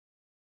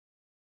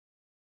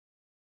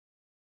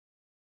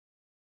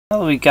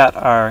Well, we got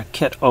our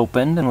kit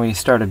opened and we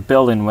started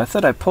building with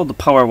it. I pulled the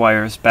power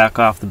wires back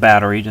off the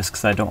battery just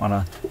because I don't want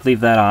to leave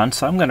that on,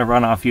 so I'm going to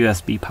run off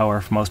USB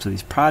power for most of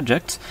these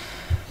projects.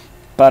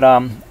 But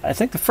I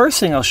think the first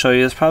thing I'll show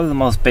you is probably the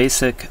most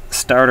basic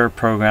starter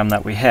program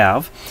that we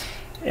have.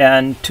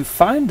 And to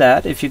find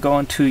that, if you go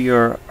into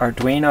your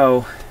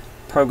Arduino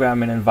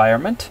programming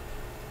environment,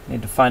 you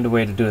need to find a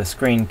way to do a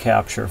screen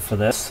capture for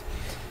this.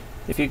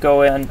 If you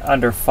go in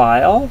under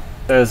File,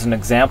 there's an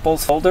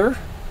Examples folder.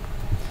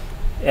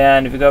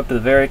 And if you go up to the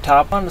very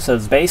top one, it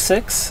says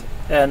Basics,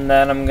 and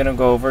then I'm going to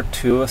go over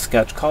to a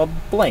sketch called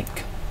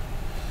Blink.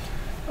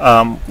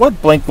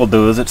 What Blink will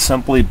do is it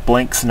simply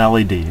blinks an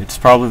LED. It's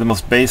probably the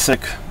most basic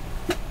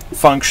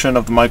function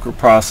of the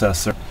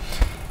microprocessor.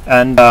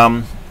 And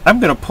I'm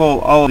going to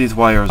pull all of these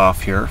wires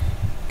off here,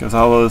 because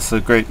although this is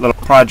a great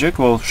little project,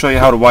 we'll show you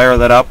how to wire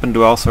that up and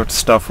do all sorts of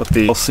stuff with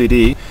the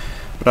LCD.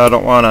 But I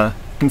don't want to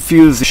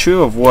confuse the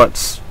issue of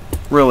what's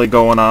really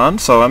going on,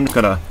 so I'm just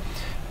going to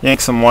yank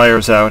some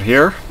wires out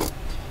here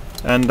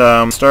and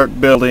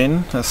start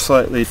building a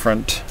slightly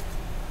different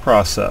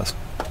process.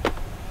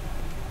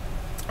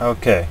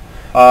 Okay,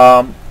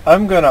 I'm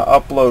going to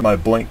upload my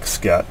Blink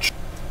sketch.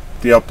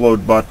 The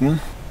upload button,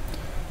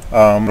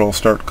 it'll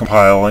start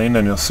compiling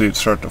and you'll see it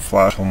start to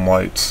flash some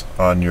lights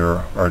on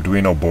your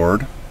Arduino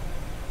board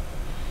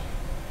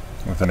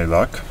with any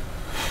luck.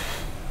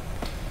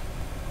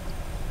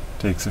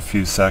 Takes a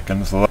few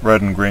seconds. The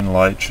red and green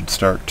light should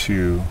start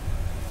to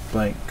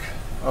blink.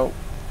 Oh,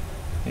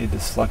 need to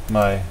select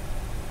my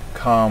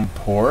COM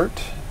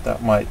port.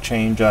 That might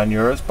change on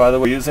yours. By the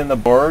way, using the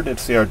board,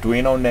 it's the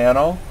Arduino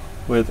Nano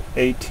with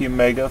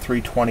ATmega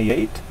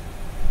 328.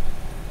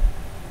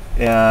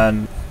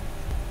 And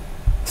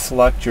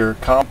select your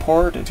COM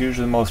port. It's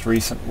usually the most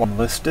recent one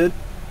listed.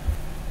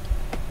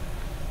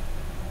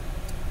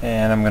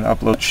 And I'm going to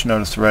upload.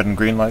 Notice the red and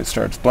green light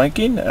starts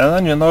blinking, and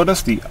then you'll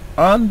notice the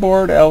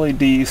onboard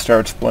LED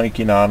starts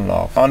blinking on and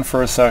off. On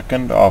for a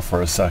second, off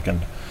for a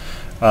second.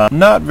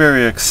 Not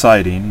very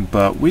exciting,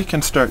 but we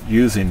can start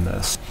using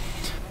this.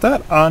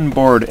 That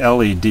onboard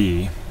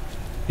LED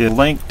is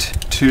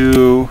linked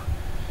to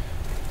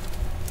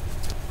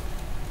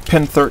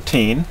pin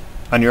 13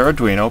 on your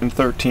Arduino. Pin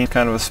 13 is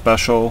kind of a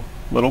special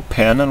little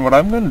pin, and what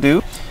I'm going to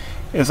do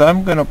is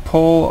I'm going to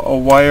pull a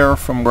wire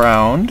from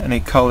ground,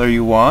 any color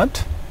you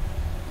want.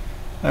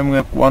 I'm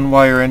going to put one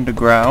wire into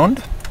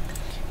ground,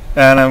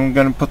 and I'm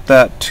going to put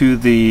that to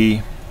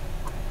the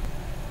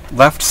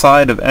left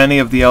side of any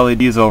of the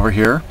LEDs over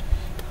here.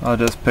 I'll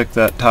just pick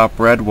that top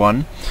red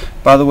one.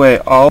 By the way,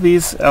 all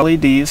these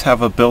LEDs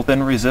have a built-in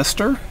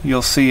resistor.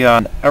 You'll see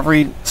on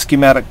every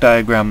schematic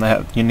diagram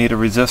that you need a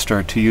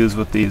resistor to use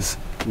with these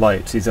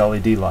lights, these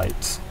LED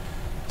lights.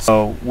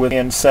 So with that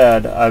being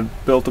said,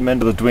 I've built them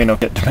into the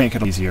DuinoKit to make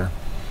it easier.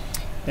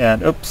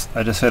 And oops,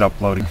 I just hit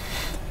uploading.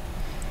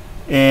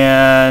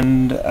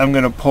 And I'm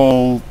going to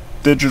pull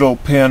digital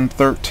pin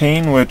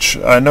 13, which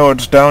I know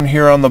it's down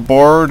here on the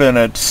board and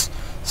it's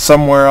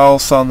somewhere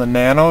else on the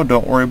Nano.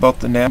 Don't worry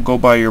about the Nano, go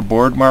by your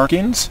board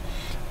markings.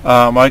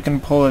 I can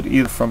pull it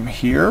either from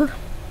here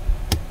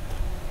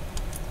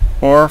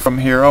or from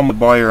here. I'll move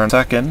the wire in a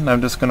second.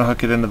 I'm just going to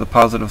hook it into the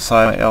positive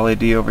side of my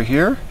LED over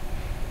here.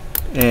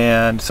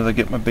 And so I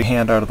get my big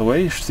hand out of the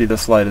way, you should see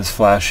this light is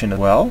flashing as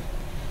well.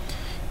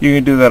 You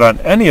can do that on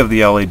any of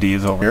the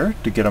LEDs over here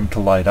to get them to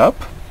light up.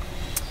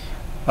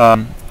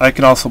 I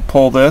can also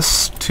pull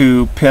this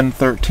to pin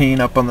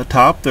 13 up on the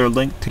top. They're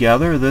linked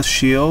together. This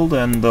shield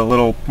and the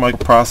little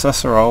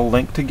microprocessor are all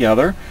linked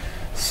together.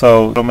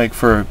 So it'll make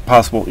for a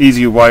possible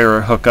easy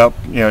wire hookup,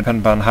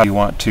 depending on how you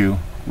want to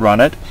run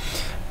it.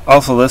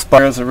 Also, this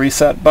button is a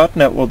reset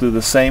button. It will do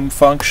the same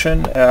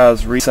function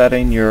as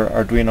resetting your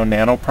Arduino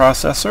Nano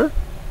processor.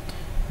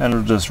 And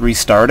it'll just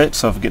restart it,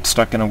 so if it gets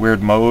stuck in a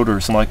weird mode or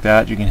something like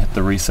that, you can hit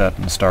the reset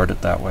and start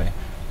it that way.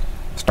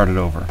 Start it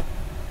over.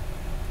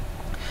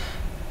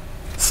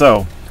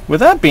 So, with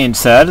that being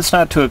said, it's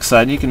not too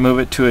exciting. You can move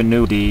it to a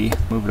new D,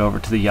 move it over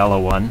to the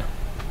yellow one.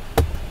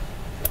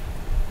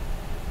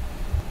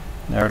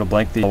 There, it'll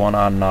blink the yellow one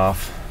on and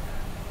off.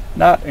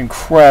 Not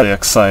incredibly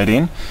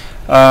exciting.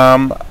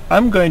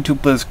 I'm going to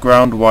put this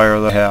ground wire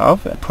that I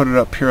have and put it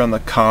up here on the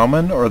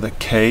common, or the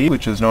K,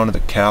 which is known as the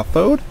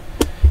cathode.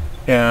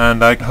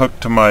 And I can hook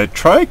to my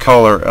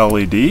tricolor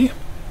LED.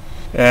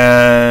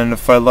 And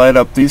if I light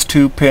up these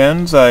two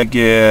pins, I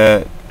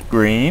get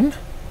green.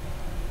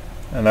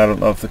 And I don't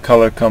know if the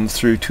color comes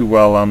through too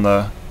well on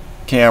the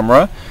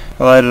camera.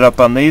 If I light it up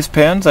on these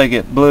pins, I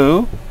get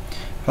blue.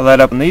 If I light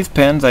up on these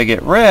pins, I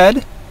get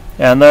red.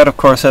 And that, of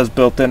course, has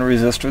built-in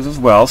resistors as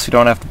well, so you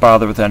don't have to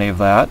bother with any of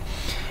that.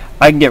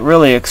 I can get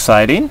really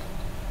exciting.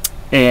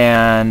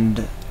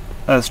 And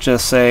let's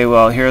just say,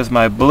 well, here's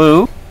my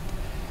blue.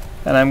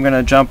 And I'm going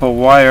to jump a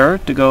wire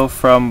to go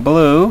from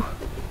blue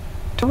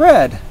to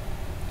red.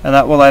 And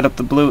that will light up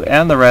the blue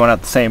and the red one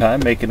at the same time,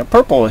 making a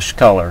purplish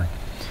color.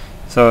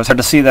 So it's hard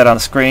to see that on the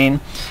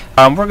screen.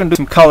 We're going to do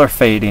some color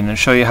fading and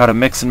show you how to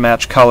mix and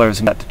match colors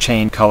and get to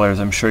change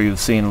colors. I'm sure you've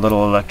seen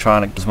little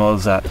electronic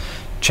gizmos that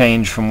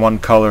change from one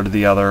color to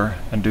the other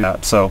and do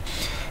that. So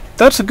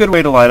that's a good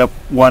way to light up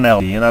one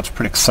LED, and that's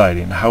pretty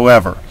exciting.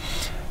 However,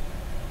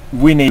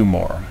 we need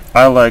more.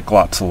 I like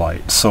lots of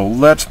light, so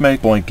let's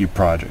make a blinky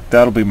project.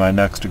 That'll be my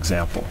next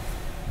example.